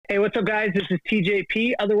Hey, what's up, guys? This is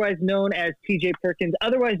TJP, otherwise known as TJ Perkins,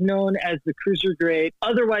 otherwise known as the Cruiser Great,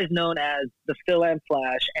 otherwise known as the Phil and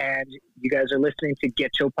Flash, and you guys are listening to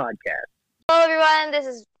Get Your Podcast. Hello, everyone. This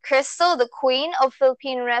is Crystal, the queen of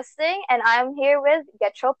Philippine wrestling, and I'm here with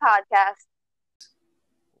Get Your Podcast.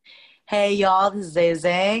 Hey, y'all. This is Zay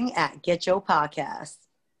Zhang at Get Your Podcast.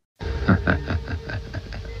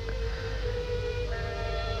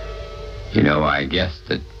 You know, I guess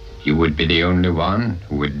that you would be the only one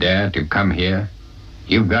who would dare to come here.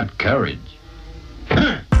 You've got courage.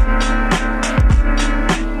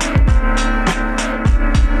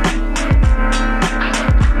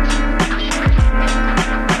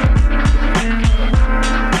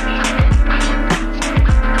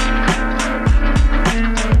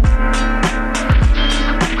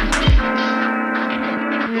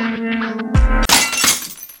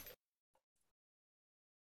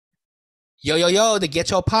 Yo, the Get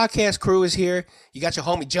Your Podcast crew is here. You got your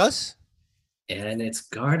homie Just. And it's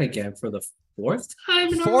Guard again for the fourth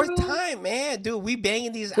time in a Fourth row? time, man. Dude, we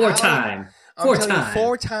banging these Four out. time. I'm Four telling you, time.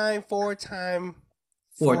 four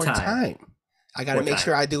time. I got to Four make time.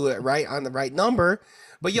 sure I do it right on the right number.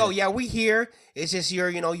 But yeah, we here. It's just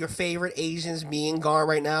your favorite Asians being gone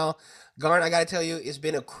right now. Garn, I got to tell you, it's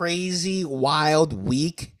been a crazy, wild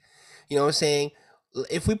week. You know what I'm saying?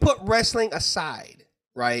 If we put wrestling aside,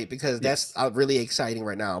 right? Because that's really exciting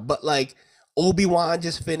right now. But like Obi-Wan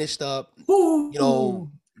just finished up,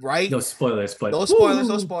 right? No spoilers, but no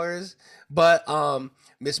spoilers. But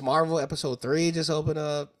Miss Marvel episode 3 just opened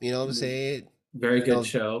up. You know what I'm saying? very good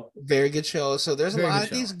show. Very good show. So there's Very a lot good of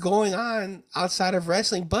show. things going on outside of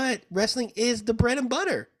wrestling, but wrestling is the bread and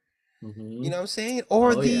butter. Mhm. You know what I'm saying?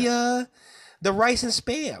 Or Oh, the rice and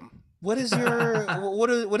spam. What is your what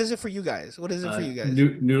is it for you guys? What is it for you guys?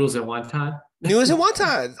 Noodles at one time. News and one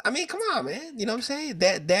time. I mean, come on, man. You know what I'm saying?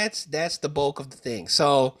 That's the bulk of the thing.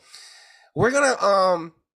 So we're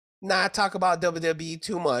gonna not talk about WWE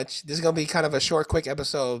too much. This is gonna be kind of a short, quick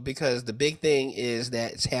episode because the big thing is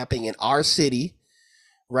that it's happening in our city,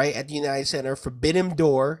 right at the United Center, Forbidden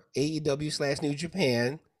Door, AEW / New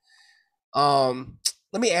Japan.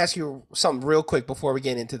 Let me ask you something real quick before we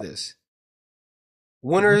get into this.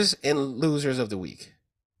 Winners and losers of the week.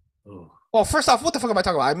 Oh, Well, first off, what the fuck am I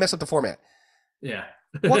talking about? I messed up the format. yeah.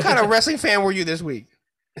 What kind of wrestling fan were you this week?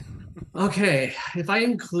 Okay, if I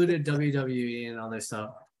included WWE and all this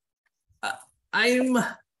stuff, I'm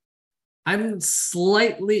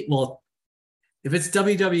slightly if it's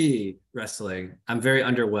WWE wrestling, I'm very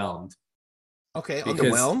underwhelmed. Okay,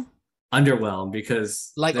 Because- underwhelmed.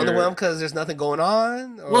 Because Like they're- underwhelmed because there's nothing going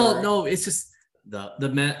on. Or... Well, no, it's just the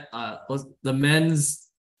men's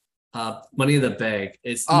Money in the Bank.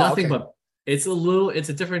 It's nothing okay. but it's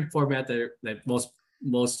a different format that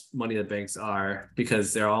most Money in the Banks are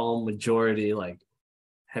because they're all majority like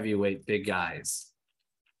heavyweight big guys.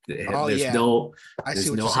 Oh, There's yeah. no I there's see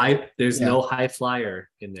what no you're saying. there's Yeah. no high flyer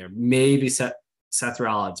in there. Maybe Seth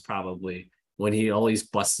Rollins probably when he always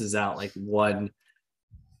busts out like one.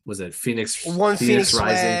 Was it Phoenix? One Phoenix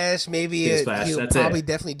Rising. Splash, maybe Phoenix Splash, he'll that's probably it.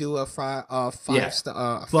 definitely do a five Yeah.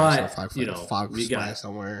 star, But, five you know, we got- splash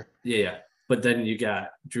somewhere. Yeah. But then you got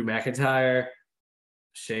Drew McIntyre,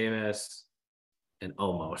 Sheamus, and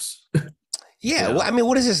Omos. Yeah, Yeah. well, I mean,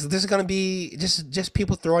 what is this? This is gonna be just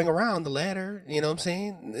people throwing around the ladder. You know what I'm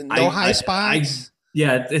saying? No high spots.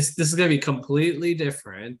 Yeah, this is gonna be completely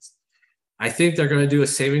different. I think they're gonna do a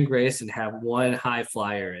saving grace and have one high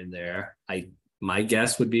flyer in there. My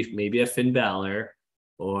guess would be maybe a Finn Balor,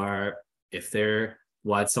 or if they're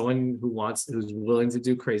someone who's willing to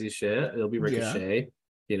do crazy shit, it'll be Ricochet.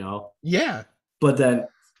 You know, Yeah. but then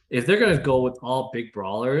if they're gonna go with all big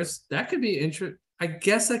brawlers, that could be interesting. I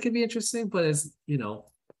guess that could be interesting, but it's you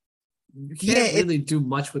can't really do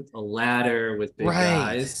much with a ladder with big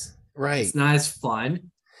guys. Right. It's not as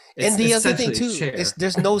fun. And the other thing essentially too a chair. is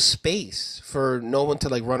there's no space for no one to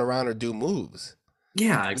like run around or do moves.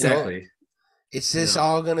 Yeah, exactly. It's just Yeah.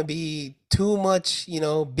 all gonna be too much,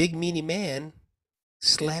 big meaty man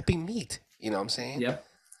slapping meat. You know what I'm saying?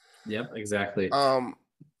 Yep, exactly.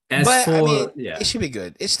 As but for I mean, yeah, it should be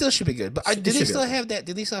good. It still should be good. But It do they should be still okay. have that?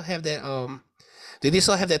 Do they still have that? Do they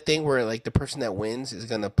still have that thing where like the person that wins is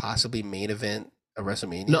gonna possibly main event a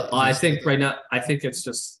WrestleMania? no, Is I this think like- right now, I think it's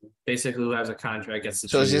just basically who has a contract gets to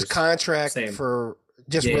So it's choose. just contract Same. for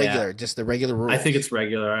just Yeah. regular, just the regular rules. I think it's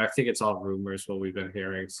regular. I think it's all rumors what we've been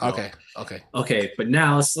hearing. So. Okay. Okay, but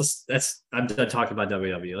now let's I'm done talking about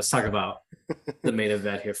WWE. Let's talk about the main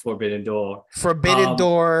event here, Forbidden Door. Forbidden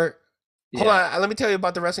Door. Hold Yeah. on, let me tell you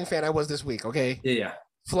about the wrestling fan I was this week. Okay, Yeah.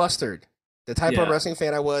 flustered. The type Yeah. of wrestling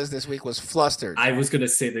fan I was this week was flustered. I was gonna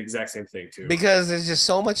say the exact same thing too. Because there's just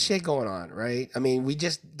so much shit going on, right? I mean, we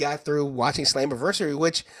just got through watching Slammiversary,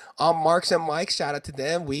 which Marks and Mike, shout out to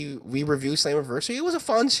them. We reviewed Slammiversary. It was a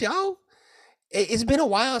fun show. It's been a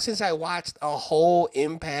while since I watched a whole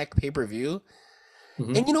Impact pay-per-view.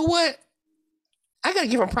 Mhm. And you know what? I gotta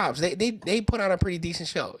give them props. They put on a pretty decent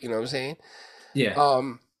show. You know what I'm saying? Yeah.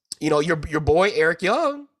 You know, your boy Eric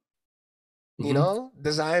Young, you Mhm. know,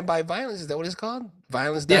 Designed by Violence. Is that what it's called?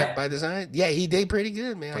 Violence Yeah. by Design? Yeah, he did pretty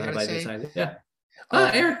good, man. I By gotta say. design, yeah.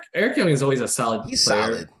 Um, Eric Young is always a solid He's player.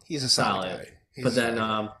 solid. He's a solid guy. He's But a then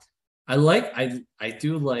solid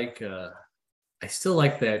guy. I still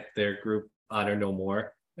like that their group Honor No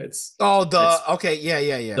More. It's Oh, it's okay,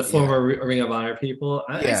 yeah. the former Ring of Honor people.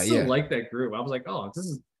 I Yeah, still yeah. like that group. I was like, oh,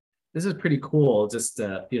 this is pretty cool. Just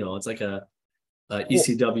it's like a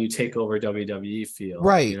ECW takeover WWE feel,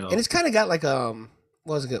 right. You know? And it's kind of got like what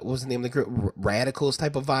was the name of the group? Radicals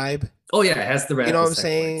type of vibe. Oh yeah, it has the You know what I'm Radicals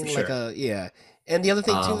saying? for Like sure. yeah. And the other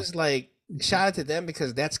thing too Um, is like shout out to them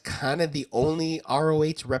because that's kind of the only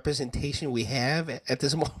ROH representation we have at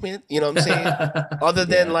this moment. You know what I'm saying? Other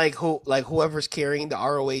than Yeah. like whoever's carrying the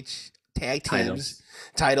ROH tag teams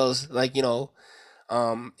titles, like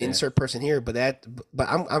insert person here. But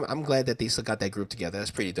I'm glad that they still got that group together.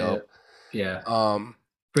 That's pretty dope. Yeah.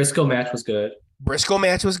 Briscoe match was good. Briscoe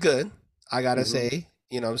match was good. I gotta Mhm. say,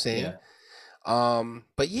 you know what I'm saying. Yeah.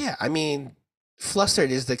 But yeah, I mean,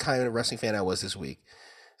 flustered is the kind of wrestling fan I was this week.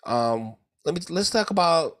 Let's talk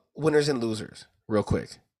about winners and losers real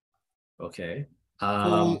quick. Okay.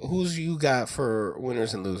 Who's you got for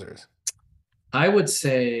winners and losers? I would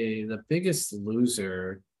say the biggest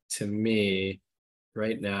loser to me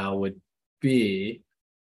right now would be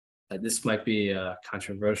this might be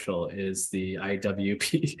controversial is the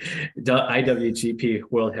IWGP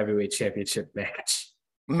World Heavyweight Championship match.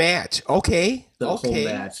 Okay. The whole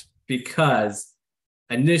match because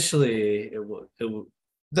initially You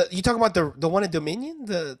talking about the one at Dominion,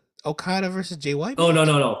 the Okada versus Jay White? Oh no,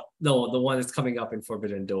 the one that's coming up in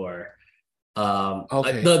Forbidden Door.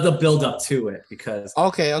 Okay. The build up to it because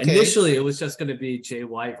Okay. initially it was just going to be Jay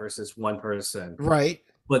White versus one person, Right.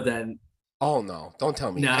 but then Oh no! Don't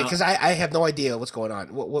tell me Now- because I have no idea what's going on.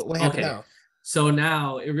 What happened now? So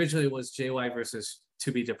now originally it was Jay White versus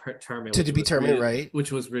to be determined. To be determined, right?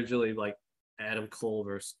 Which was originally like Adam Cole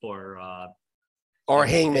versus Or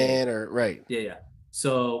Okay. Hangman or right? yeah.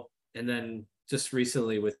 So and then just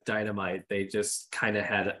recently with Dynamite, they just kind of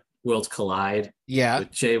had Worlds Collide Yeah. with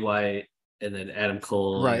Jay White and then Adam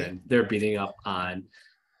Cole, Right. and they're beating up on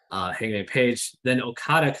Hangman Page. Then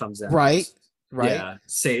Okada comes out, Right. Yeah,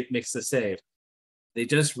 makes the save. They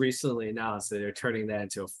just recently announced that they're turning that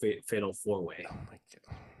into a fatal four-way. Oh my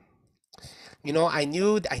god! You know, I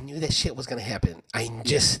knew that shit was gonna happen. I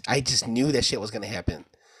just knew that shit was gonna happen.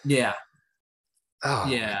 Yeah, Oh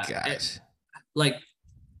Yeah, my gosh! like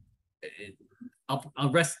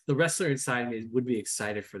the wrestler inside me would be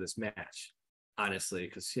excited for this match, honestly,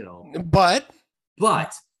 because But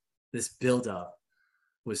but this build-up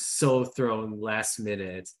was so thrown last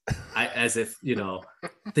minute, as if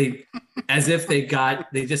they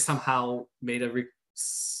just somehow made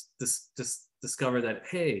discover that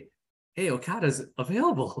hey Okada's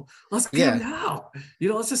available, let's get him now,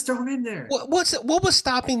 let's just throw him in there. what was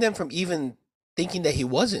stopping them from even thinking that he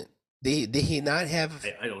wasn't? Did he not have?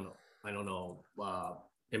 I don't know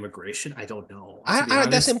immigration. I don't know. I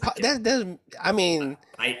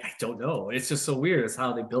don't know. It's just so weird. It's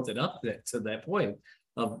how they built it up to that point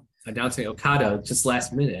of announcing Okada just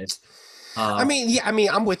last minute.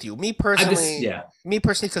 I'm with you. Me personally,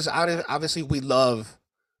 because obviously we love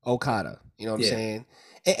Okada. You know what I'm saying?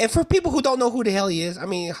 And for people who don't know who the hell he is, I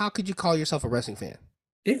mean, how could you call yourself a wrestling fan?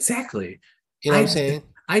 Exactly. You know what I'm saying?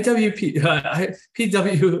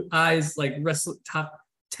 PWI's like top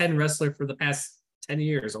 10 wrestler for the past 10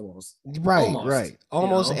 years almost. Right.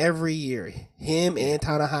 Almost every year. Him and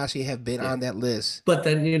Tanahashi have been on that list. But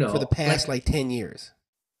then, for the past 10 years.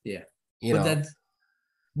 Yeah.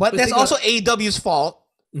 But that's also AEW's fault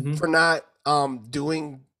Mhm. for not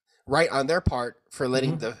doing right on their part for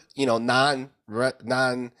letting the non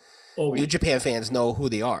New Japan fans know who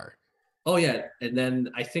they are. Oh yeah, and then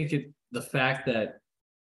I think the fact that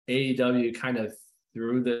AEW kind of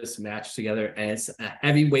threw this match together as a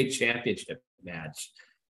heavyweight championship match,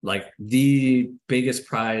 like the biggest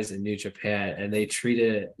prize in New Japan, and they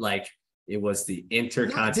treated it like it was the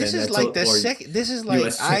Intercontinental. This is like the second. This is like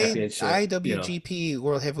US championship, IWGP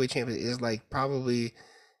World Heavyweight Champion is like probably,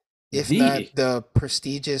 if The- not the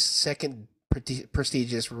second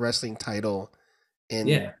prestigious wrestling title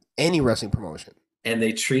in any wrestling promotion. and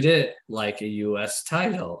they treat it like a U.S.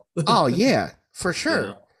 title. Oh yeah, for You sure.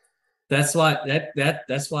 know? That's why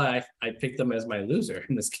that's why I picked them as my loser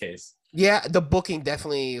in this case. Yeah, the booking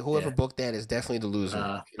definitely. Whoever Yeah. booked that is definitely the loser. You know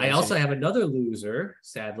I what I'm also saying? have another loser.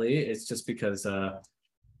 Sadly, it's just because of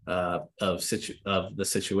the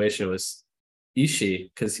situation was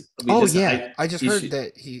Ishii because Oh yeah, I just heard Ishii,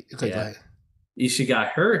 that he. Okay, go yeah, ahead. Ishii got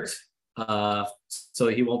hurt, so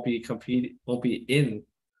he won't be in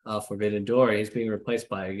Forbidden Door. He's being replaced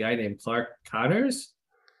by a guy named Clark Connors.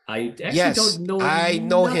 I actually Yes, don't know I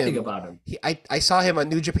know nothing him. about him. I saw him on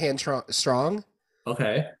New Japan Strong.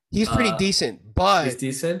 Okay, He's pretty decent, he's but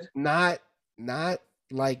decent. not not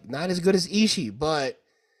as good as Ishii, but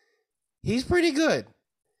he's pretty good.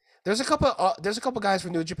 There's a couple guys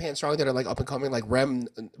from New Japan Strong that are like up and coming, like Rem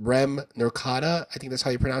Nurkata. I think that's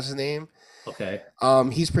how you pronounce his name. Okay,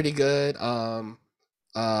 He's pretty good.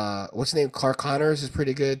 What's his name? Clark Connors is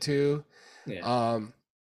pretty good too. yeah,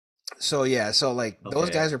 So yeah, so like those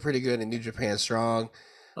Okay. guys are pretty good in New Japan Strong.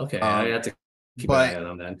 okay. Um, I have to keep an but eye on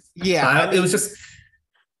him then. yeah, But I it was mean, just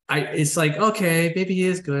it's like, okay, maybe he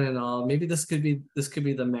is good and all. Maybe this could be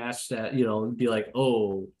the match that, be like,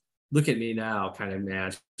 oh, look at me now kind of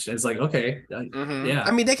match. And it's like, okay, yeah.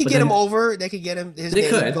 I mean, they could But get him then over. They could get him his they name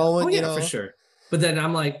could. going. Oh You yeah, for know. sure. But then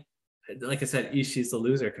I'm like I said, Ishii's the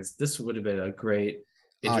loser because this would have been a great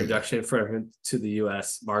Oh, yeah. introduction for him to the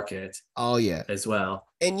US market Oh yeah. as well.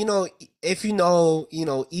 And if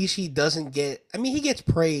Ishii doesn't get. I mean, he gets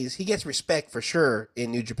praise. He gets respect for sure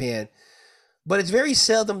in New Japan, but it's very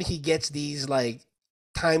seldom he gets these like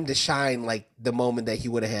time to shine like the moment that he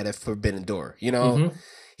would have had at Forbidden Door. Mhm.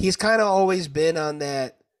 He's kind of always been on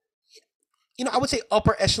that. I would say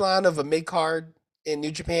upper echelon of a mid card in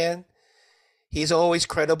New Japan. He's always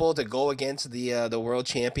credible to go against the world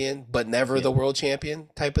champion, but never Yeah. the world champion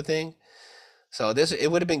type of thing. So it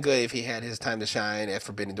would have been good if he had his time to shine at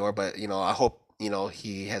Forbidden Door, but I hope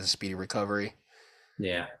he has a speedy recovery.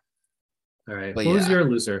 Yeah. All right. But Who's yeah. your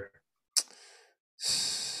loser?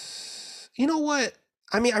 You know what?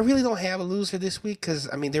 I mean, I really don't have a loser this week because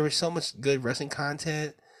I mean there was so much good wrestling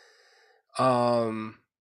content.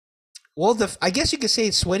 Well, I guess you could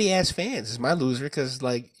say sweaty ass fans is my loser because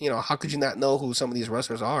like how could you not know who some of these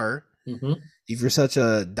wrestlers are Mm-hmm. if you're such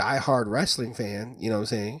a diehard wrestling fan? You know what I'm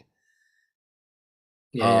saying?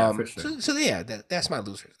 Yeah, for sure. So yeah, that's my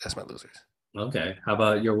losers. That's my losers. Okay. How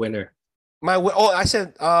about your winner? I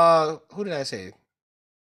said who did I say?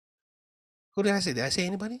 Who did I say? Did I say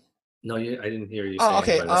anybody? No, I didn't hear you say Oh,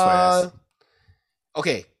 okay. anybody. That's why I asked.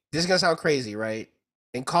 Okay. This is gonna sound crazy, right?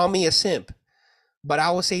 And call me a simp, but I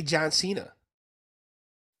will say John Cena.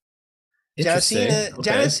 John Interesting. Cena. Okay.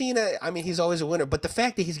 John Cena. I mean, he's always a winner, but the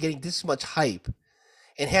fact that he's getting this much hype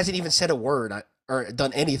and hasn't even said a word or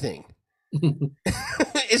done anything,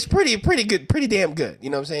 it's pretty good, pretty damn good. You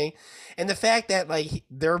know what I'm saying? And the fact that like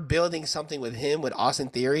they're building something with him with Austin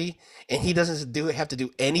Theory, and he doesn't have to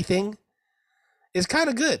do anything, is kind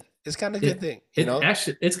of good. It's kind of a good thing.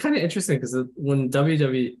 Actually, it's kind of interesting because when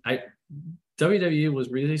WWE was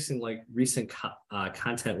releasing like recent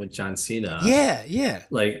content with John Cena, Yeah.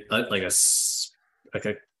 like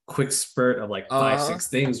a quick spurt of like 5-6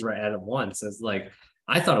 things right at once. It's like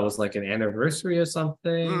I thought it was like an anniversary or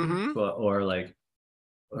something, Mhm.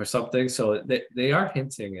 or something. So they are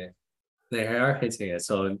hinting it. They are hinting it.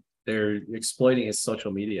 So they're exploiting his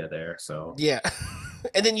social media there. So Yeah.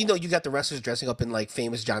 And then you got the wrestlers dressing up in like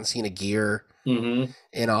famous John Cena gear Mhm.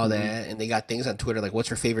 and all Mhm. that, and they got things on Twitter like, "What's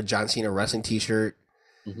your favorite John Cena wrestling T-shirt?"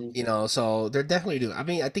 Mhm. So they're definitely doing. I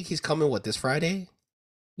mean, I think he's coming this Friday,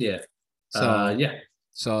 Yeah. so Yeah.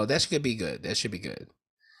 so that should be good. That should be good.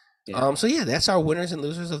 Yeah. So yeah, that's our winners and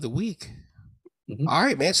losers of the week. Mhm. All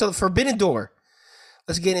right, man. So Forbidden Door.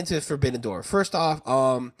 Let's get into Forbidden Door. First off,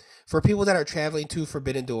 for people that are traveling to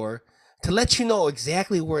Forbidden Door, to let you know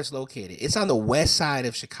exactly where it's located, it's on the west side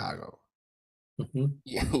of Chicago. Mhm.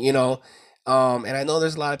 And I know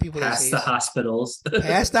there's a lot of people that Past say the hospitals.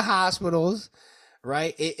 past the hospitals,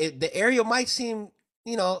 right? The area might seem,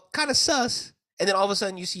 kind of sus, and then all of a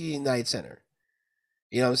sudden you see the United Center.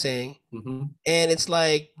 You know what I'm saying? Mhm. And it's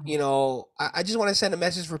like, I just want to send a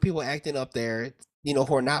message for people acting up there,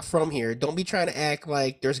 who are not from here. Don't be trying to act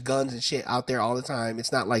like there's guns and shit out there all the time.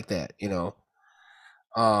 It's not like that.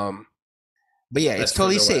 But yeah, it's That's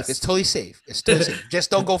totally further safe. west. It's totally safe. It's totally safe. Just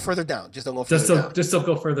don't go further down. Just don't go further down. Just don't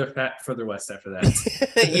go further west after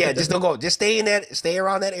that. Yeah, just don't go. Just stay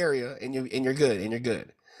around that area, and you're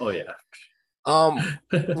good. Oh yeah.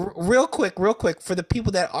 Real quick, for the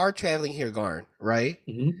people that are traveling here, Garn, right?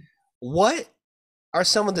 Mhm. What are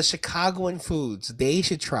some of the Chicagoan foods they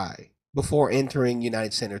should try before entering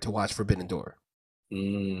United Center to watch Forbidden Door?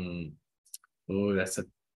 Oh, that's a.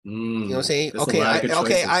 You know what I'm saying? There's a Okay, lot of good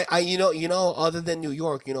choices. other than New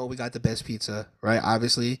York, we got the best pizza, right?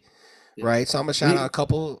 Obviously, Yeah. right? So I'm gonna shout out a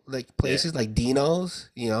couple like places like Dino's.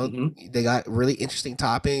 Mhm. They got really interesting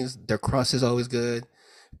toppings. Their crust is always good.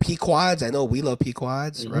 Pequods, I know we love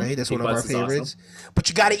Pequods, Mhm. right? That's one of our Pequod's is awesome. favorites. But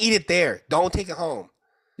you got to eat it there. Don't take it home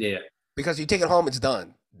Yeah. because you take it home, it's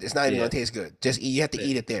done. It's not even Yeah. gonna taste good. Just eat. You have to Yeah.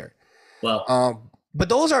 eat it there. Well, But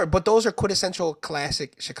those are quintessential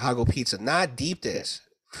classic Chicago pizza, not deep dish.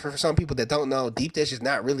 For some people that don't know, deep dish is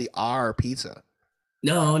not really our pizza.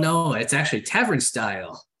 no, it's actually tavern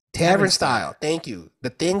style. Tavern style. Thank you. The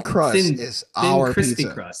thin crust is our crispy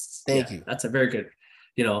pizza. crusts. Thank Yeah, you. That's a very good.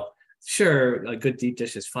 Sure, a good deep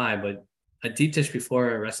dish is fine, but a deep dish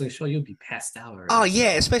before a wrestling show, you'll be passed out already. Oh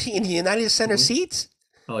yeah, especially in the United Center Mhm. seats.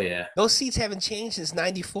 Oh yeah. Those seats haven't changed since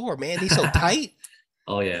 '94, man. They're so tight.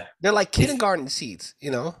 Oh yeah. They're like kindergarten seats,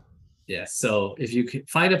 Yeah. So if you can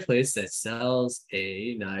find a place that sells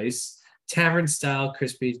a nice tavern style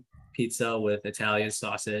crispy pizza with Italian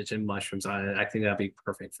sausage and mushrooms on it, I think that'd be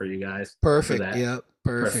perfect for you guys. Perfect. that. Yeah.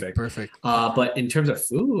 Perfect. But in terms of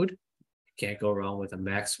food, you can't go wrong with a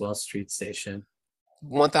Maxwell Street Station.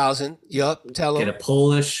 1000. Yup. Tell Get a them.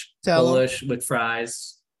 Polish Tell 'em. with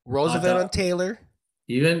fries. Roosevelt dog. and Taylor.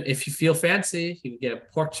 Even if you feel fancy, you can get a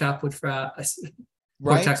pork chop with fries, pork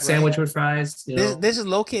Right. chop sandwich with fries. This is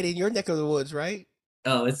located in your neck of the woods, right?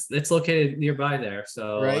 Oh, it's located nearby there,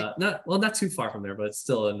 so Right. not too far from there, but it's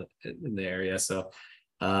still in the area. So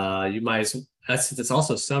you might it's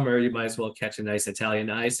also summer. You might as well catch a nice Italian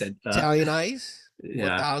ice at Italian ice.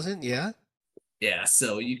 yeah 1000. Yeah. yeah.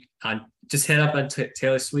 So you just head up on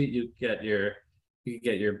Taylor Suite. You can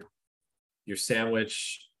get your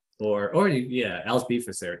sandwich or Al's Beef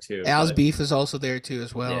is there too. Al's but- Beef is also there too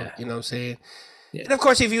as well. Yeah. You know what I'm saying? Yeah. And of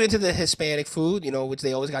course, if you're into the Hispanic food, which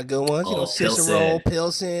they always got good ones, Oh, Cicero,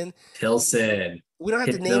 Pilsen. Pilsen. We don't have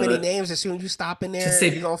to Hit name the- any names. As soon as you stop in there, Just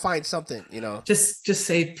say- you're gonna find something. Just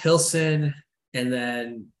say Pilsen, and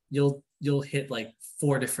then you'll hit like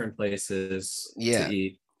 4 different places Yeah. to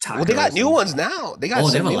eat tacos. Well, they got new and- ones now. They got Oh,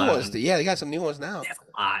 they some have a new lot of ones. them. Yeah, they got some new ones now. They have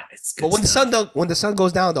a lot. It's good But when stuff. the sun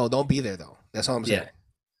goes down though, don't be there though. That's all I'm saying. Yeah.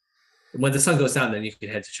 When the sun goes down, then you can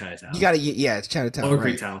head to Chinatown. You gotta, it's Chinatown. or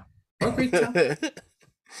right. Greektown. Or Greektown. Shout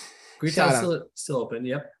Greektown's still open.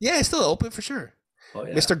 Yep. Yeah, it's still open for sure. Oh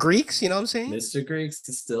yeah. Mr. Greeks, you know what I'm saying? Mr. Greeks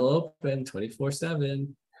is still open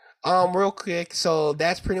 24/7. Real quick. So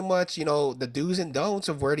that's pretty much, the do's and don'ts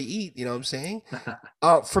of where to eat. You know what I'm saying?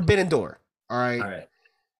 Forbidden Door. All right.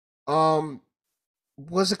 All right.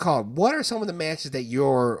 What's it called? What are some of the matches that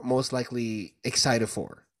you're most likely excited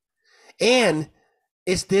for? And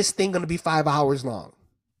is this thing going to be 5 hours long?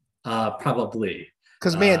 Probably.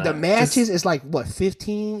 Because man, the Just- matches is like what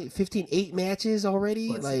 15, 8 matches already.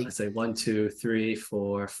 Let's say 1, 2, 3,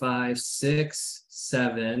 4, 5, 6,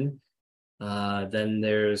 7. Then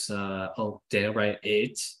there's Daniel Bryan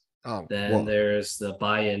 8. Oh, Then whoa. there's the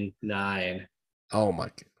buy-in 9. Oh my.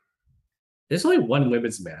 There's only one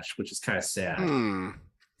women's match, which is kind of sad.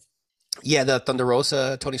 Yeah, the Thunder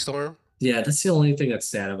Rosa, Tony Storm. Yeah, that's the only thing that's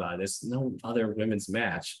sad about it. There's no other women's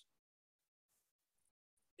match.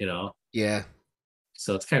 Yeah.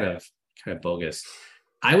 So it's kind of bogus.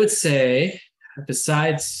 I would say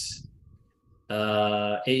besides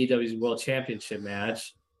AEW's World Championship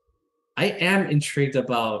match, I am intrigued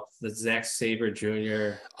about the Zack Sabre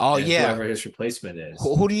Jr. Oh and yeah. whoever his replacement is.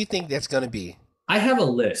 Who do you think that's gonna be? I have a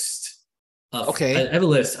list. Okay. I have a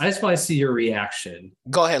list. I just want to see your reaction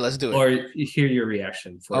Go ahead. Let's do it. or hear your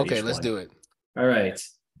reaction for Okay, each let's one. do it. All right.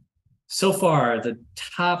 So far, the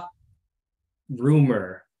top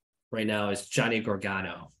rumor right now is Johnny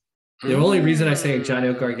Gargano. The only reason I say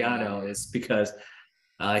Johnny Gargano is because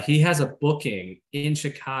he has a booking in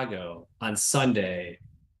Chicago on Sunday.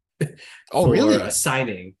 Oh, for really? A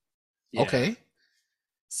signing. Yeah. Okay.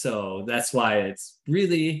 So that's why it's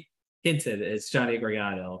really hinted it's Johnny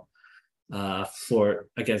Gargano for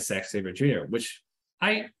against Zack Sabre Jr., which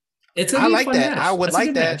it's gonna I be a like fun that. match. I would That's a like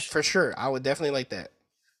good that match. for sure. I would definitely like that.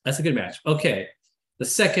 That's a good match. Okay. The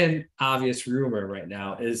second obvious rumor right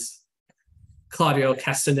now is Claudio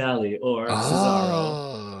Castagnoli or Cesaro.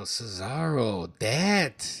 Oh, Cesaro.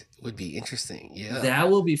 That would be interesting. Yeah. That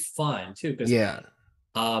will be fun too, because Yeah.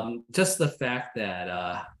 just the fact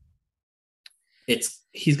that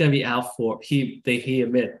he's going to be out for they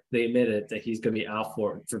admitted that he's going to be out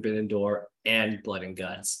for Forbidden Door and Blood and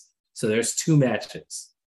Guts. So there's 2 matches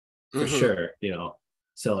for Mhm. sure,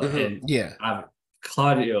 So Mhm. and Yeah.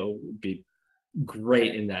 Claudio would be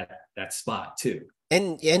great in that spot too.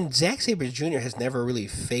 And Zack Sabre Jr. has never really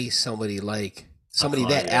faced somebody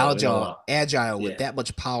that Claudio, agile with Yeah. that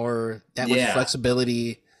much power, that much Yeah.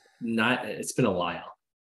 flexibility. It's been a while,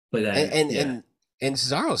 but and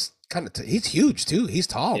Cesaro's kind of he's huge too. He's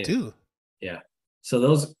tall too. Yeah. So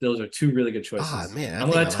those are two really good choices. Ah man,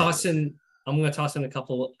 I'm gonna toss in a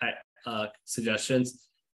couple suggestions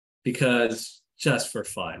because just for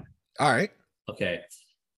fun. All right. Okay.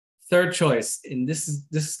 Third choice, and this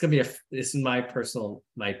is gonna be this is my personal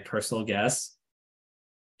guess,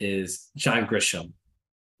 is John Grisham,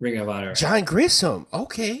 Ring of Honor. John Grisham.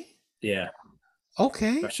 Okay. Yeah.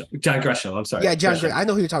 Okay. John Grisham. I'm sorry. Yeah, John Grisham. I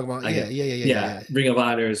know who you're talking about. Yeah. Ring of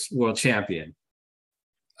Honor's world champion.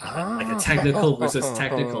 Like a technical versus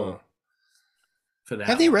technical for that.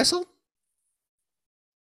 Have they wrestled?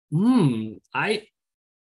 Maybe.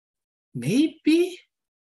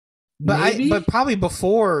 But probably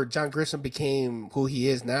before John Grisham became who he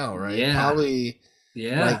is now, right? Yeah. Probably.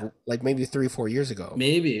 Yeah. Like maybe 3 or 4 years ago.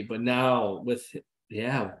 Maybe, but now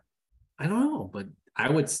I don't know, but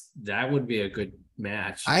that would be a good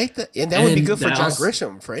match. And that would be good for John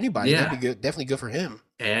Grisham, for anybody. Yeah. That'd be good, definitely good for him.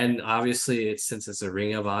 And obviously, since it's a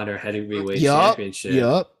Ring of Honor heavyweight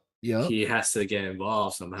championship, Yep. he has to get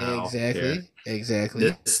involved somehow.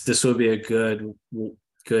 Exactly. This would be a good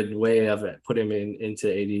way of it. Put him into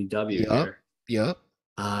AEW here. Yep.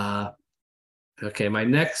 Okay, my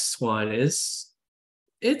next one is,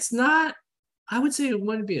 it's not, I would say it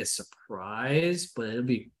wouldn't be a surprise, but it'll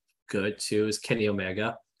be good too, is Kenny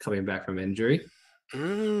Omega coming back from injury.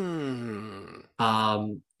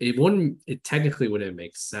 It technically wouldn't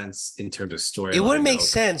make sense in terms of story. It wouldn't make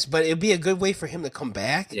sense, but it'd be a good way for him to come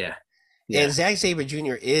back. Yeah. And Zack Sabre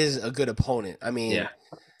Jr. is a good opponent. I mean,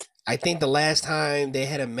 I think the last time they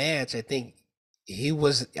had a match, I don't think he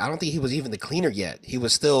was even the cleaner yet. He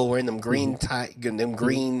was still wearing them green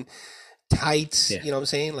green tights. Yeah. You know what I'm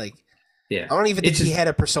saying? Like, yeah. I don't even think he had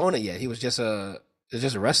a persona yet. He was just a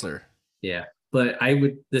wrestler. Yeah. But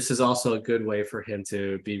this is also a good way for him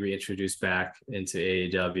to be reintroduced back into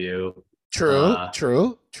AEW.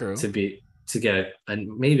 True. To get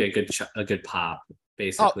maybe a good pop,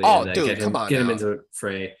 basically. And dude, come on, get him into the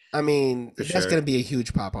fray. I mean, that's sure. going to be a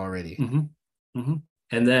huge pop already.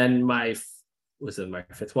 And then my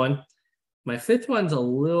fifth one? My fifth one's a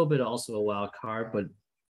little bit also a wild card, but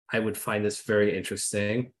I would find this very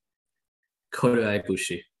interesting. Kota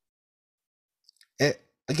Ibushi.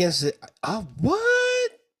 Against it.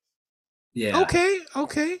 What? Yeah.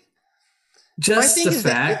 Okay. Just the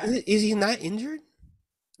fact. Is he not injured?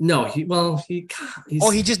 No, he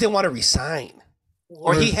just didn't want to resign.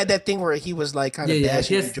 Or he had that thing where he was like kind of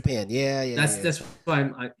bashing New Japan. That's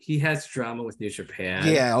why he has drama with New Japan.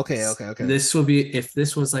 Yeah, okay. This will be, if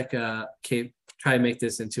this was like try to make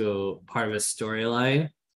this into a part of a storyline.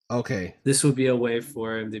 Okay. This would be a way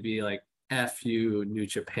for him to be like, F you, New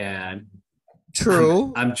Japan.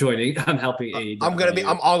 True. I'm joining. I'm helping AEW.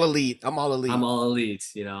 I'm all elite. I'm all elite,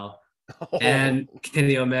 you know. And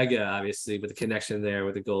Kenny Omega, obviously, with the connection there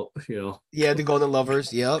with the gold, you know. Yeah, the Golden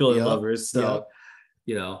Lovers. Yep. Golden Lovers. So,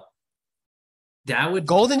 you know, that would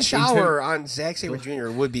Golden Shower on Zack Sabre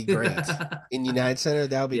Jr. would be great in United Center.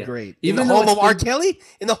 That would be great. In the home of R. Kelly.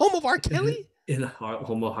 In the home of R. Kelly. In the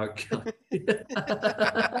home of R. Kelly.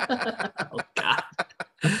 Oh God.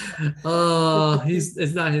 Oh,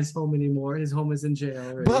 it's not his home anymore. His home is in jail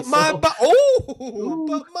already, but my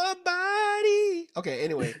body. Okay,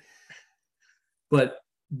 anyway. But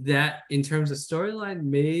that, in terms of storyline,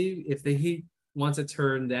 maybe if he wants to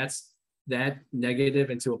turn that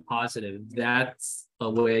negative into a positive, that's a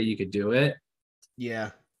way you could do it.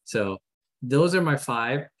 Yeah. So those are my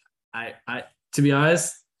 5. I to be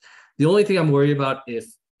honest, the only thing I'm worried about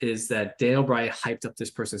is that Daniel Bryan hyped up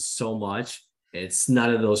this person so much. It's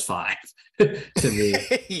none of those 5 to me.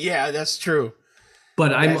 Yeah, that's true.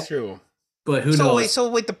 But that's true. But who knows? So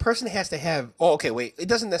wait, the person has to have. Oh, okay. Wait, it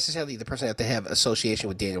doesn't necessarily the person have to have association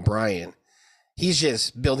with Daniel Bryan. He's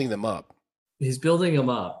just building them up. He's building them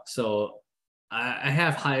up. So I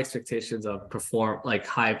have high expectations of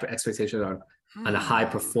high expectations on a high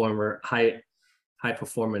performer, high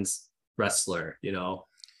performance wrestler. You know.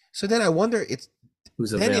 So then I wonder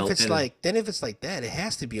who's then available. If it's like that, it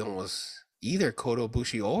has to be almost either Kota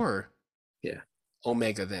Ibushi or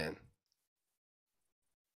Omega then.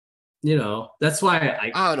 You know, that's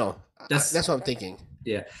why I don't know. That's what I'm thinking.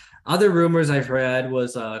 Yeah. Other rumors I've read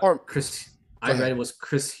was Chris. I read ahead. it was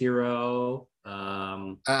Chris Hero.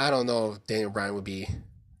 I don't know if Daniel Bryan would be.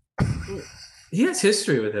 He has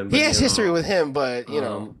history with him. He has history with him, but you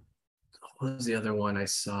know. What was the other one I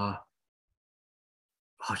saw?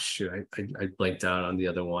 Oh shoot! I blanked out on the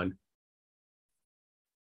other one.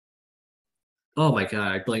 Oh my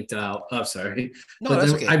god, I blanked out. Oh, sorry. No,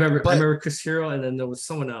 that's okay. I remember Chris Hero, and then there was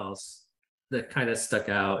someone else. that kind of stuck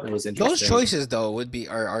out. It was Those interesting. choices though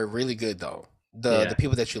are really good though. The Yeah.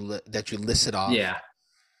 people that you listed off. Yeah.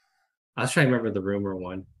 I was trying to remember the rumor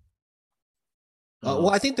one.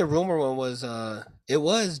 Well, I think the rumor one was it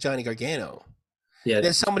was Johnny Gargano. Yeah.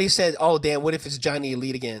 Then somebody said, "Oh damn, what if it's Johnny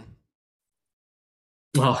Elite again?"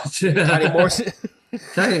 Oh, Johnny Morrison.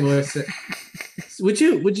 Johnny Morrison. Would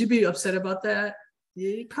you be upset about that?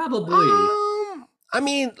 Yeah, probably. I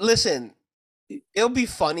mean, listen, it'll be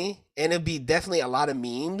funny and it'll be definitely a lot of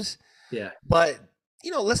memes. Yeah. But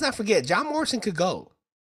let's not forget, John Morrison could go.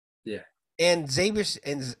 Yeah. And Xavier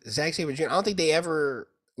and Zack Sabre Jr. I don't think they ever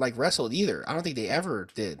like wrestled either. I don't think they ever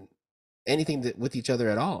did anything with each other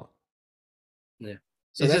at all. Yeah.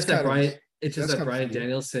 So it's that's just that kind of Brian funny.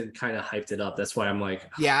 Danielson kind of hyped it up. That's why I'm like,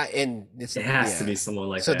 Yeah, and it has to be someone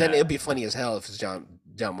like so that. then it'd be funny as hell if it's John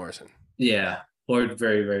Morrison. Yeah. Or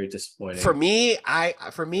very, very disappointing. For me,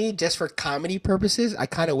 just for comedy purposes, I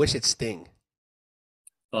kind of wish it's Sting.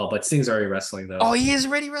 Oh, but Sting's already wrestling though. Oh, he is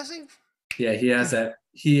already wrestling? Yeah, he has that.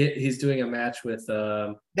 He's doing a match with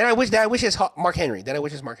Then I wish it's Mark Henry.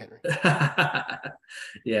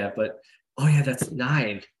 Yeah, but that's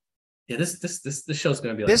 9. Yeah, this show's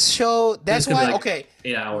gonna be like This show, that's gonna be why, like okay.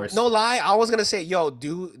 8 hours. No lie, I was gonna say, yo,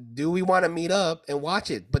 do we want to meet up and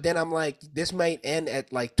watch it? But then I'm like, this might end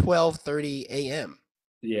at like 12:30 a.m.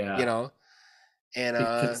 Yeah. And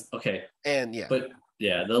okay. and yeah. But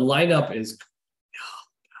yeah, the lineup is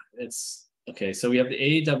it's okay. So we have the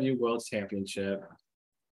AEW World Championship,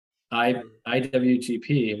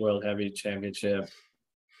 IWGP World Heavyweight Championship,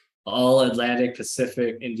 All Atlantic,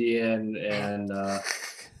 Pacific, Indian, and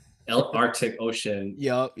Arctic Ocean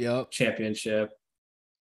Yup. Championship,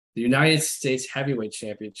 the United States Heavyweight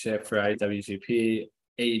Championship for IWGP,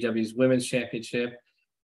 AEW's Women's Championship,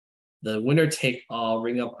 the winner take all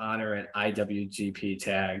Ring of Honor and IWGP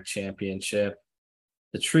Tag Championship,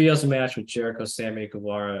 the trios match with Jericho, Sammy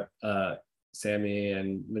Guevara, Sammy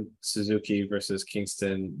and Suzuki versus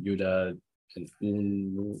Kingston, Yuta, and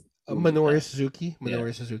Minoru Suzuki.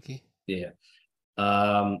 Yeah.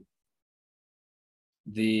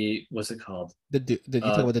 The what's it called? You talking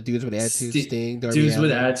about the dudes with attitude, Sting, Darby dudes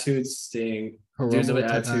with Allin, attitude, Sting, Hiromu dudes with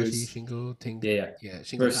Takahashi, attitudes, Shingo, yeah,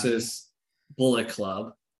 Shingo versus Bullet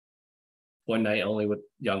Club. One night only with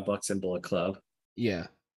Young Bucks and Bullet Club. Yeah.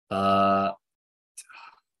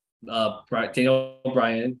 Daniel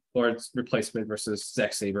Bryan or its replacement versus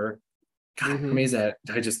Zack Sabre. God, how many is that?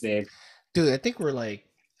 I just named. Dude, I think we're like.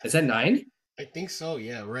 Is that 9? I think so.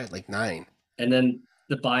 Yeah, we're at like 9. And then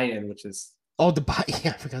the buy-in, which is. Oh, the buy.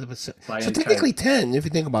 Yeah, I forgot about so technically 10 if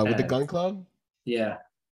you think about it, with the Gun Club. Yeah,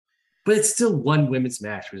 but it's still one women's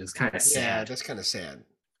match, which is kind of sad. Yeah, that's kind of sad.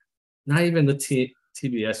 Not even the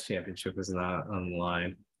TBS championship is not on the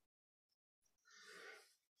line.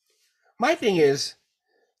 My thing is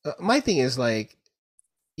like,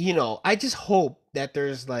 I just hope that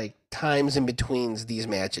there's like times in between these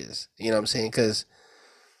matches. You know what I'm saying? Because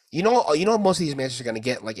most of these matches are gonna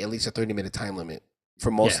get like at least a 30-minute time limit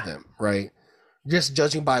for most of them, right? Just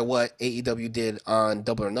judging by what AEW did on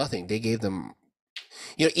Double or Nothing, they gave them,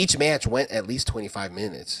 each match went at least 25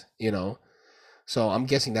 minutes. So I'm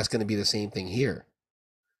guessing that's gonna be the same thing here.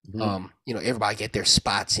 Mm-hmm. Everybody get their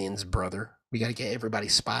spots in, brother. We gotta get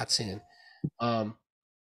everybody's spots in.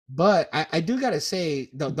 But I do gotta say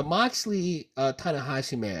the Moxley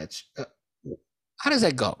Tanahashi match, how does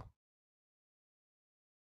that go?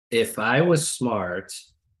 If I was smart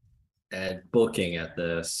at booking at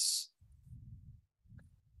this,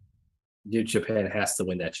 New Japan has to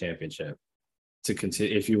win that championship to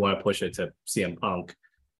continue if you want to push it to CM Punk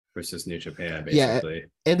versus New Japan, basically.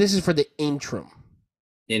 Yeah, and this is for the interim.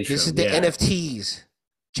 This is the NFTs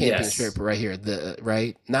championship right here. The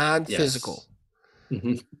right non-physical. Yes.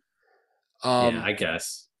 Mm-hmm. I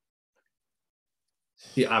guess.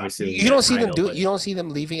 Yeah, obviously. You don't see them do it. You don't see them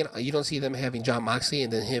leaving it. You don't see them having John Moxley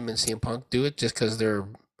and then him and CM Punk do it just because they're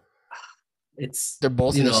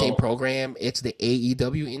both in the same program. It's the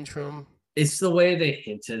AEW interim. It's the way they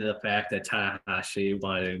hinted the fact that Tanahashi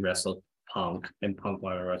wanted to wrestle Punk and Punk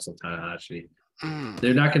wanted to wrestle Tanahashi.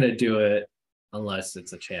 They're not going to do it unless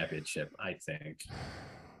it's a championship, I think.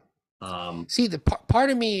 See, the part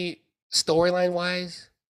of me, storyline wise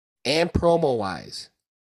and promo wise,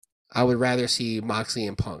 I would rather see Moxley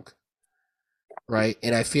and Punk, right?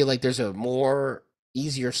 And I feel like there's a more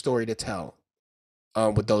easier story to tell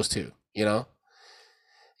with those two,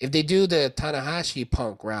 If they do the Tanahashi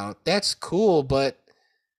Punk route, that's cool, but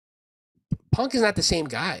Punk is not the same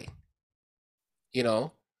guy,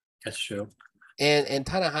 That's true. And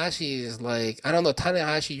Tanahashi is like, I don't know,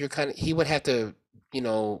 Tanahashi, he would have to,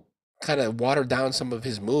 kind of water down some of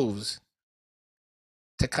his moves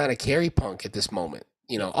to kind of carry Punk at this moment.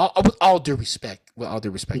 You know, with all due respect, to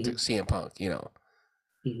CM Punk, you know.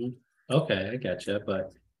 Okay, I gotcha.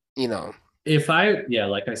 But you know,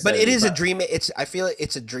 like I said, but it is a dream. I feel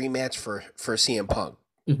it's a dream match for CM Punk.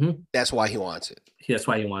 That's why he wants it. That's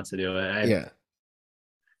why he wants to do it.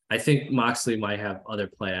 I think Moxley might have other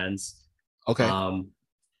plans. Okay.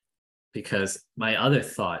 Because my other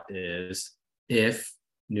thought is if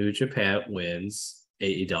New Japan wins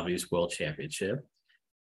AEW's World Championship,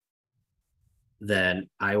 then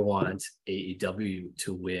I want AEW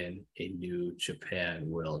to win a New Japan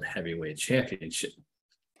World Heavyweight Championship.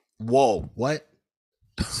 Whoa, what?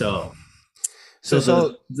 So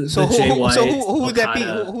who would that be?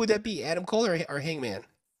 Who would that be? Adam Cole or Hangman?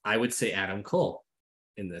 I would say Adam Cole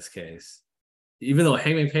in this case. Even though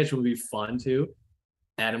Hangman Page would be fun too,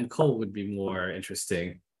 Adam Cole would be more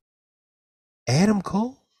interesting. Adam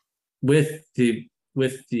Cole? With the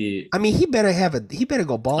I mean, he better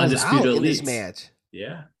go balls out in this match.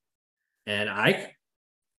 Yeah. And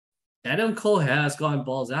Adam Cole has gone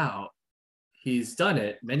balls out. He's done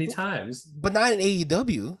it many times. But not in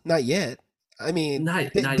AEW. Not yet. I mean,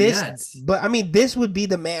 not yet. But I mean, this would be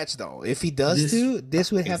the match though. If he does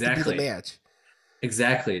this would have to be the match.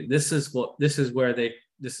 Exactly. This is where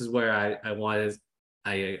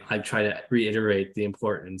I try to reiterate the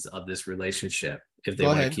importance of this relationship if they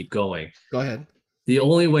want to keep going. Go ahead. The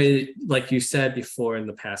only way, like you said before in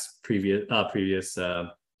the previous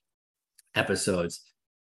episodes,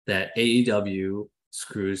 that AEW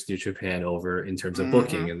screws New Japan over in terms of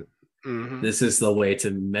booking, and this is the way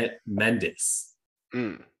to mend this.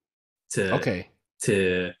 To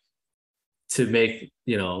make,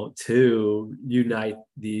 to unite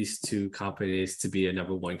these two companies to be a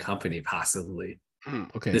number one company, possibly.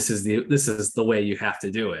 Okay. This is the way you have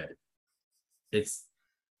to do it.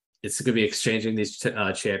 It's going to be exchanging these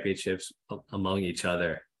championships among each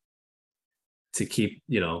other to keep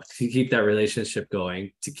that relationship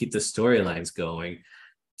going, to keep the storylines going,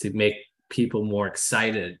 to make people more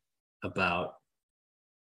excited about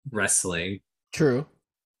wrestling. True.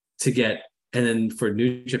 And then for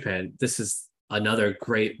New Japan, this is another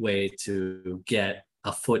great way to get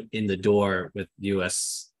a foot in the door with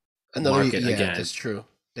U.S. market again. That's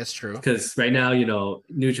true. Because right now,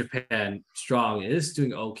 New Japan Strong is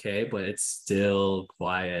doing okay, but it's still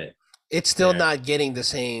quiet. It's still not getting the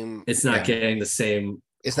same. It's not getting the same.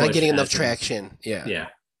 It's not getting enough traction. Yeah. Yeah.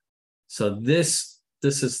 So this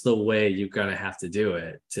is the way you're gonna have to do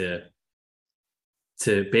it to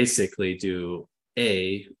basically do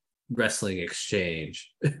a wrestling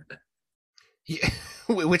exchange. Yeah.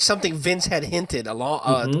 Which something Vince had hinted a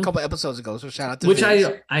couple episodes ago. So shout out to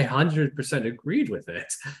Vince. I 100% agreed with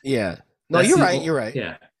it. Yeah. No, you're right. You're right.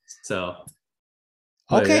 Yeah. So.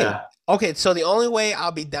 Okay. Yeah. Okay. So the only way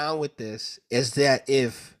I'll be down with this is that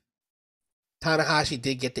if Tanahashi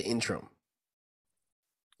did get the interim,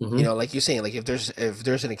 like you're saying, like if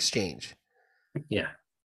there's an exchange. Yeah.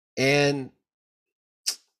 And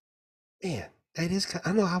man. That is, I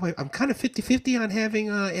don't know how I'm kind of 50-50 on having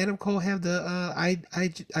Adam Cole have the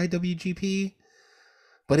IWGP,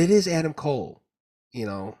 but it is Adam Cole,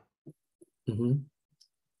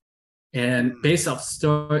 And based off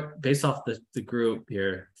the group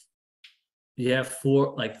here, you have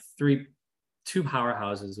two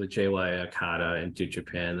powerhouses with JY Okada and New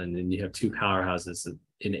Japan, and then you have two powerhouses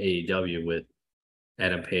in AEW with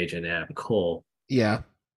Adam Page and Adam Cole. Yeah.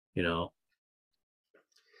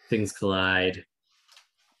 Things collide.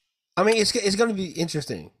 I mean, it's going to be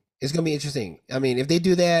interesting. It's going to be interesting. I mean, if they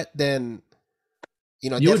do that, then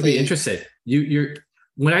you would be interested. You're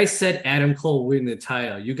when I said Adam Cole win the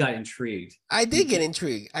title, you got intrigued. I did get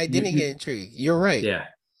intrigued. Get intrigued. You're right. Yeah.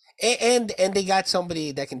 And they got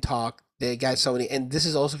somebody that can talk. They got somebody, and this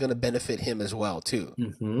is also going to benefit him as well too.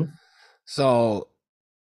 So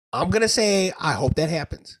I'm going to say I hope that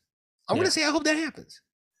happens. I'm going to say I hope that happens.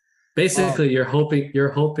 Basically, you're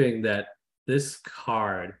hoping that this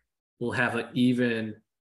card will have an even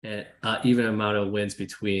amount of wins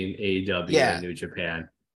between AEW and New Japan.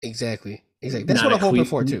 Exactly. That's what I'm hoping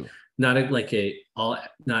for too. Not all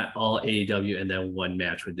AEW and then one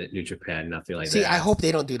match with New Japan. Nothing like that. See, I hope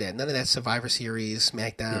they don't do that. None of that Survivor Series,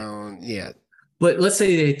 SmackDown. Yeah. But let's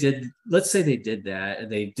say they did that, and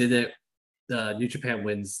they did it. New Japan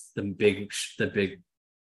wins the big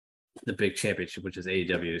championship, which is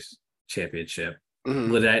AEW's championship.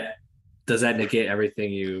 Does that negate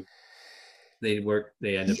everything they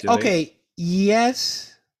end up doing? Okay,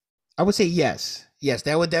 yes. I would say yes. Yes,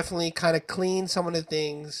 that would definitely kind of clean some of the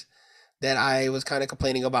things that I was kind of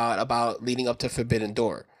complaining about leading up to Forbidden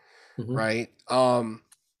Door. Right? And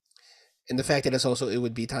the fact that it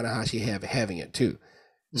would be Tanahashi having it too.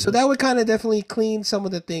 So that would kind of definitely clean some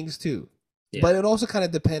of the things too. Yeah. But it also kind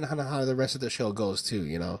of depends on how the rest of the show goes too,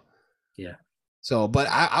 you know? Yeah. So, but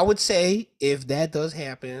I would say if that does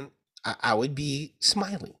happen, I would be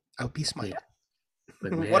smiling. I would be smiling. Yeah.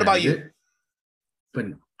 But What about you? But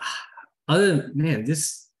other than, man,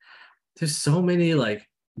 there's so many like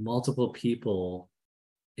multiple people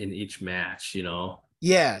in each match, you know?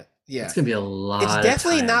 Yeah. Yeah. It's going to be a lot. It's of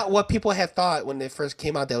definitely time. not what people had thought when they first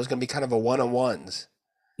came out. That it was going to be kind of a one-on-ones.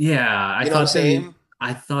 Yeah. You know what I'm saying?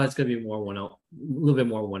 I thought it's going to be more a little bit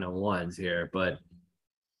more one-on-ones here, but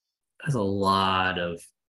that's a lot of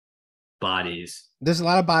bodies. There's a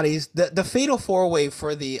lot of bodies. The fatal four-way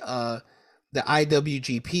for the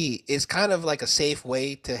IWGP is kind of like a safe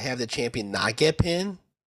way to have the champion not get pinned.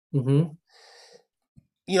 Mm-hmm.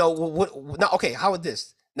 You know, now, okay, how would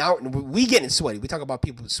this? Now we getting sweaty. We talk about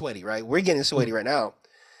people sweaty, right? We're getting sweaty right now.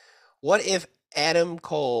 What if Adam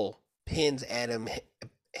Cole pins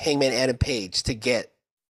Hangman Adam Page to get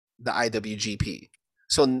the IWGP?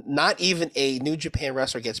 So not even a New Japan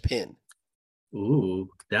wrestler gets pinned. Ooh,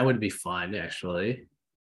 that would be fun, actually.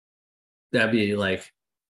 That'd be like.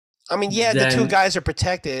 I mean, yeah, the two guys are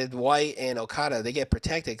protected. White and Okada, they get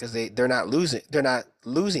protected because they're not losing. They're not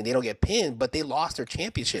losing. They don't get pinned, but they lost their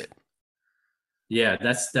championship. Yeah,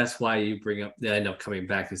 that's why you bring up. They end up coming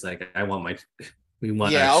back. He's like, I want my. We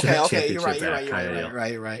want. Yeah. Our Okay. You're championship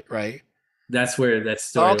right. back, Right. That's where that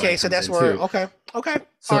story. Okay, so that's where. Too. Okay.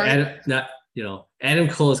 So right. Adam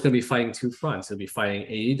Cole is going to be fighting two fronts. He'll be fighting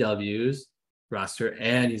AEW's roster,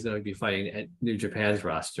 and he's going to be fighting New Japan's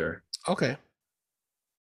roster. Okay.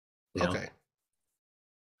 You know? Okay.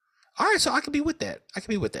 All right, so I could be with that.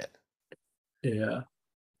 Yeah.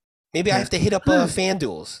 Maybe I have to hit up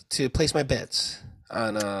FanDuels to place my bets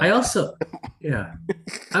on. I'm also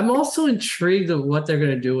intrigued of what they're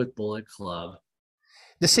going to do with Bullet Club.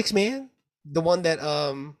 The 6-man, the one that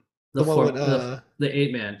the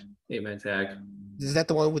 8-man tag. Is that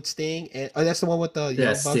the one with Sting? And that's the one with the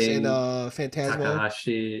Young Bucks Sting, and Phantasmo.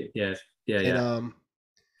 Takahashi, yes, yeah. And,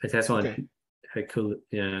 Phantasmo, okay.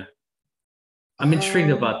 Yeah. I'm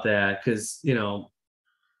intrigued about that because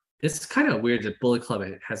it's kind of weird that Bullet Club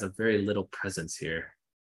has a very little presence here.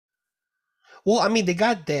 Well, I mean, they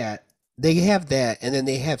got that. They have that, and then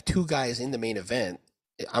they have two guys in the main event.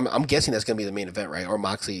 I'm guessing that's going to be the main event, right? Or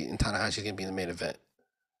Moxley and Tanahashi is going to be the main event.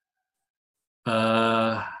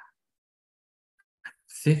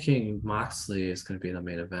 Thinking Moxley is going to be the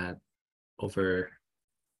main event over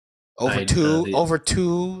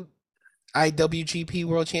two IWGP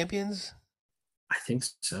World Champions. I think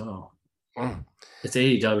so. It's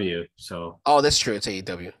AEW, so. Oh, that's true. It's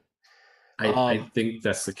AEW. I think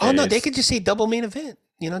that's the case. Oh no, they could just say double main event.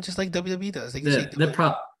 Just like WWE does. They can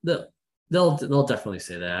they'll definitely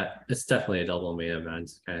say that. It's definitely a double main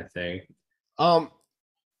event kind of thing. I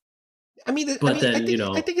think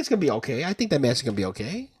it's gonna be okay. I think that match is gonna be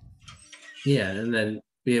okay. Yeah, and then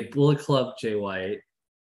we have Bullet Club Jay White,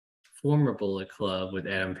 former Bullet Club with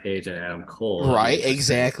Adam Page and Adam Cole. Right,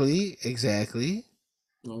 exactly.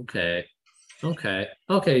 Okay. You're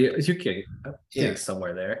kidding. Getting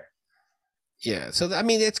somewhere there. Yeah, so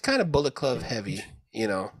it's kind of Bullet Club heavy,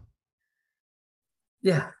 Yeah.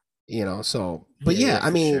 So, but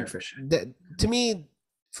for sure. To me,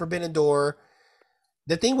 Forbidden Door.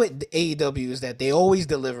 The thing with the AEW is that they always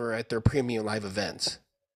deliver at their premium live events.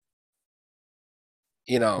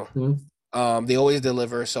 Mm-hmm. They always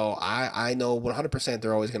deliver, so I know 100%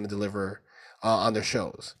 they're always going to deliver on their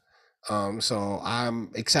shows. So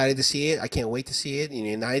I'm excited to see it. I can't wait to see it in the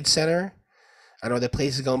United Center. I know that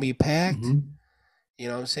place is going to be packed. Mm-hmm. You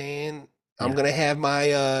know what I'm saying? Yeah. I'm going to have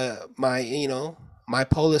my my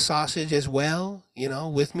Polish sausage as well,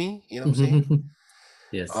 with me. You know what I'm saying?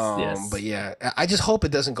 Yes. But yeah, I just hope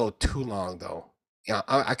it doesn't go too long though.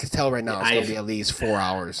 I can tell right now it's going to be at least 4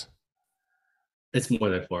 hours. It's more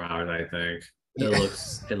than 4 hours, I think. It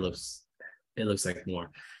looks like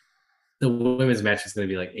more. The women's match is going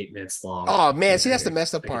to be like 8 minutes long. Oh man, see that's the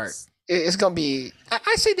messed up part. It's going to be.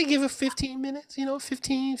 I say they give it 15 minutes.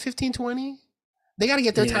 15, 20. They got to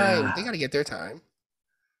get their time.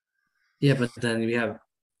 Yeah, but then we have.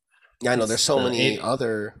 Yeah, I know. There's so many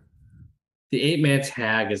other. The 8-man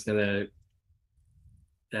tag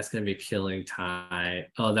that's gonna be killing time.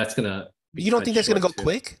 Oh, that's gonna. You don't think that's gonna go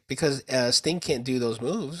quick because Sting can't do those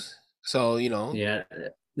moves, so Yeah,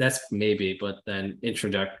 that's maybe, but then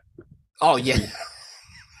Oh yeah.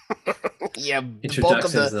 Yeah, the bulk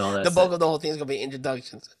of the whole thing is gonna be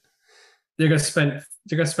introductions. They're gonna spend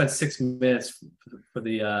 6 minutes for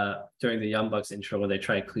the during the Young Bucks intro where they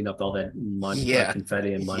try to clean up all that money,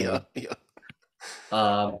 confetti and money. Yeah.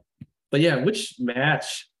 But yeah, which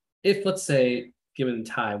match? If let's say given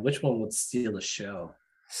time, which one would steal the show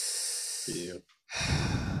for you?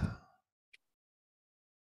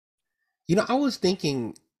 You know, I was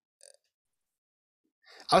thinking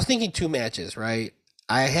two matches, right?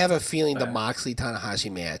 I have a feeling the Right. Moxley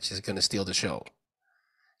Tanahashi match is going to steal the show.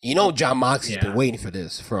 You know, John Moxley's been Yeah. waiting for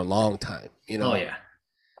this for a long time. You know, Oh yeah.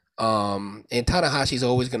 And Tanahashi's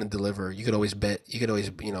always going to deliver. You could always bet. You could always,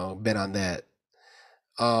 bet on that.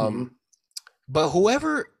 But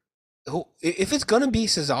if it's going to be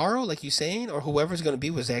Cesaro, like you're saying, or whoever's going to be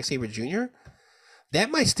with Zack Sabre Jr., that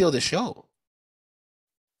might steal the show.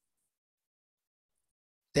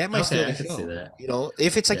 That might steal the I can show. see that. You know,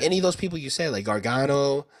 if it's like Yeah. any of those people you said, like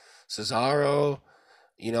Gargano, Cesaro,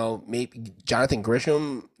 maybe Jonathan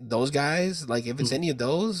Grisham, those guys. Like if it's any of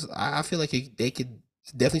those, I feel like they could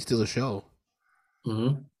definitely steal the show.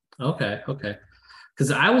 Okay.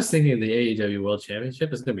 Because I was thinking the AEW World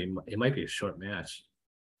Championship is gonna be. It might be a short match.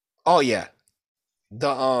 Oh yeah,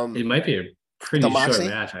 It might be a pretty short Moxley,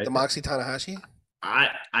 match. the Moxley Tanahashi.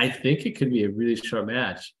 I think it could be a really short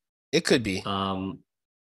match. It could be.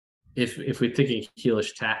 If we're thinking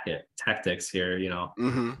heelish tactics here,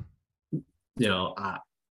 Mm-hmm.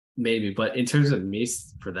 Maybe. But in terms of me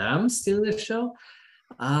for them stealing the show,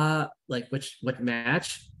 like what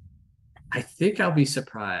match? I think I'll be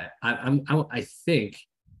surprised. I think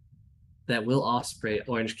that Will Ospreay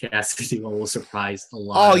Orange Cassidy one will surprise a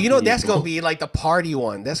lot. Oh, that's gonna be like the party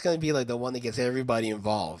one. That's gonna be like the one that gets everybody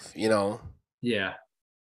involved. Yeah.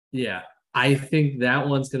 I think that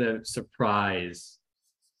one's gonna surprise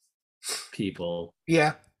people.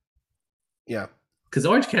 Yeah. Because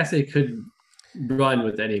Orange Cassidy could run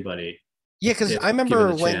with anybody. Yeah, because if I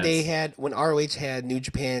remember given a chance. when ROH had New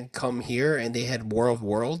Japan come here and they had War of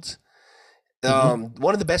Worlds. Mhm.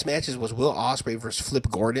 One of the best matches was Will Ospreay versus Flip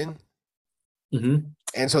Gordon. Mm-hmm.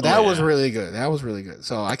 And so that was yeah. really good. That was really good.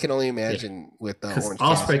 So I can only imagine with Because Orange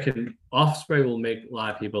Cassidy. Ospreay will make a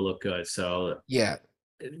lot of people look good. So Yeah.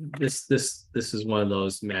 this is one of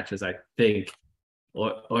those matches I think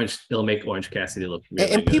it'll make Orange Cassidy look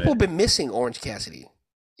really And people have good. been missing Orange Cassidy,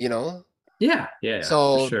 Yeah.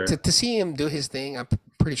 So for sure. to see him do his thing, I'm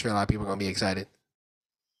pretty sure a lot of people are going to be excited.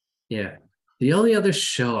 Yeah. The only other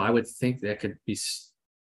show I would think that could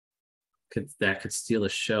steal a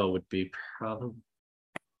show would be probably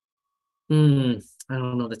I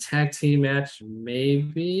don't know, the tag team match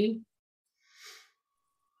maybe.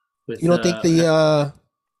 With, You don't think the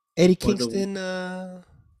Eddie or the- Kingston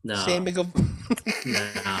no Sam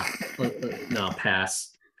no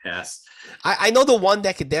pass. I know the one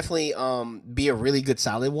that could definitely be a really good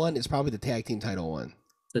solid one is probably the tag team title one.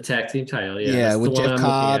 The tag team title, yeah. Yeah, that's with the one Jeff I'm looking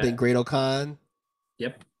Cobb at. and Great O'Khan.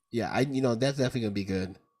 Yep. Yeah, that's definitely gonna be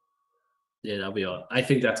good. Yeah, that'll be all. I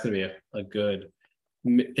think that's gonna be a good.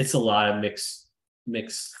 It's a lot of mixed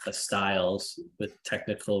styles with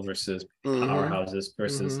technical versus powerhouses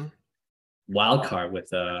versus wild card with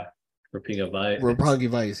Rapinga Vice. Roppongi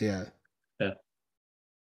Vice, yeah.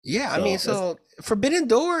 Yeah, I mean, so Forbidden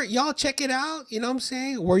Door, y'all check it out. You know what I'm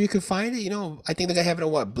saying? Where you can find it. I think they're gonna have it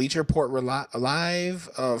on Bleacher Report Live,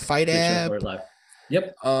 Fight App.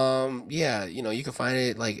 Yep. Yeah, you can find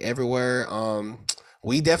it like everywhere.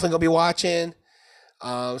 We definitely gonna be watching.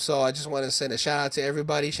 So I just want to send a shout out to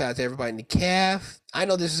everybody. Shout out to everybody in the CAF. I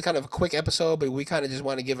know this is kind of a quick episode, but we kind of just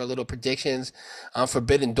want to give a little predictions on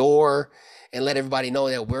Forbidden Door and let everybody know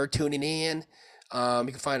that we're tuning in. You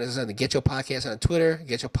can find us on the Get Your Podcast on Twitter,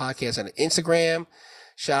 Get Your Podcast on Instagram.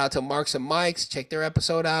 Shout out to Marks and Mikes. Check their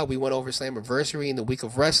episode out. We went over Slammiversary in the week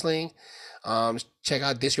of wrestling. Check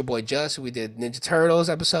out This Your Boy Just. We did Ninja Turtles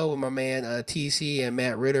episode with my man TC and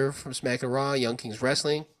Matt Ritter from Smack and Raw, Young Kings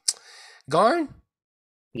Wrestling. Garn,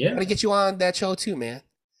 Yeah. I'm gonna get you on that show too, man.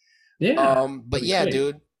 Yeah. But yeah,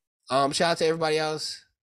 dude. Shout out to everybody else.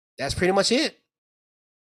 That's pretty much it.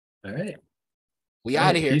 All right. We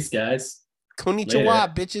out of here. Peace, guys.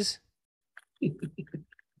 Konnichiwa, bitches. You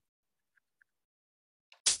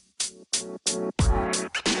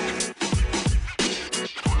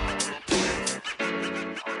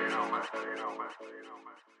know, man.